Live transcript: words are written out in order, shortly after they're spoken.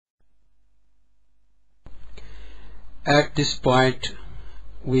At this point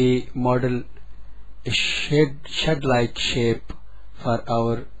we model a shed-like shape for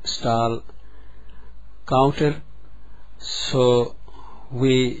our stall counter, so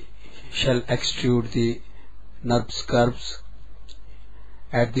we shall extrude the NURBS curves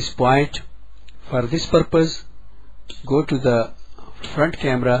at this point. For this purpose, go to the front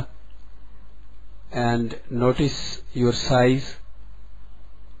camera and notice your size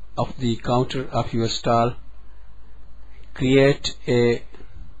of the counter of your stall. Create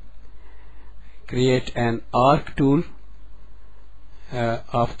an arc tool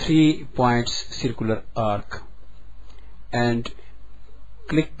of 3 points circular arc and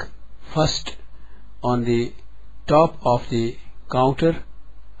click first on the top of the counter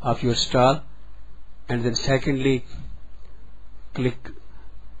of your stall, and then secondly click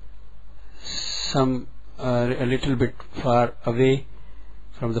a little bit far away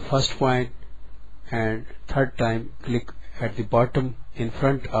from the first point, and third time click at the bottom in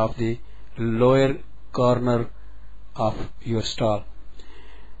front of the lower corner of your stall.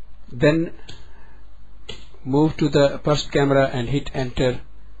 Then move to the first camera and hit enter.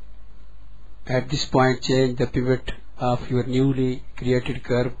 At this point change the pivot of your newly created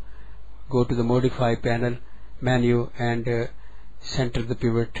curve. Go to the modify panel menu and center the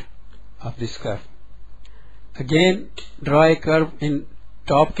pivot of this curve. Again draw a curve in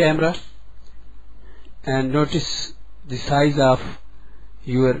top camera and notice the size of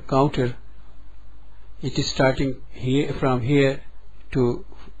your counter. It is starting here from here to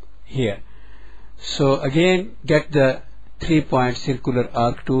here. So again get the 3 point circular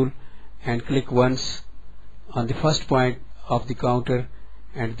arc tool and click once on the first point of the counter,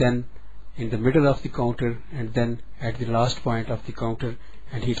 and then in the middle of the counter, and then at the last point of the counter,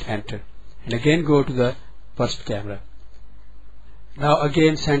 and hit enter. And again go to the first camera. Now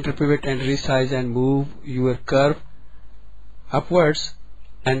again center pivot and resize and move your curve upwards,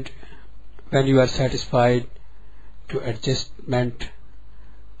 and when you are satisfied to adjustment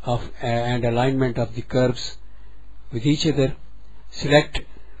of and alignment of the curves with each other, select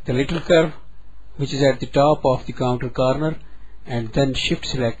the little curve which is at the top of the counter corner, and then shift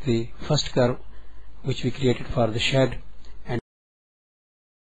select the first curve which we created for the shed,